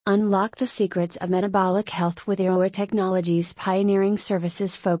Unlock the secrets of metabolic health with Aero Technologies' pioneering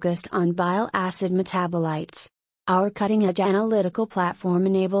services focused on bile acid metabolites. Our cutting-edge analytical platform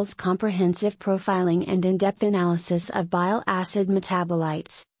enables comprehensive profiling and in-depth analysis of bile acid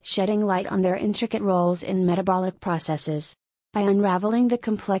metabolites, shedding light on their intricate roles in metabolic processes. By unraveling the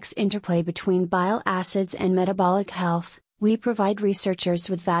complex interplay between bile acids and metabolic health, we provide researchers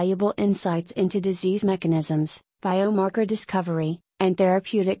with valuable insights into disease mechanisms, biomarker discovery, and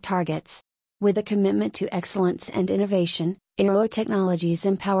therapeutic targets. With a commitment to excellence and innovation, Aero Technologies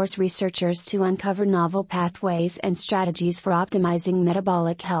empowers researchers to uncover novel pathways and strategies for optimizing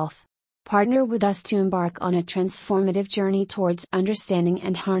metabolic health. Partner with us to embark on a transformative journey towards understanding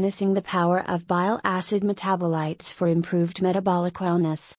and harnessing the power of bile acid metabolites for improved metabolic wellness.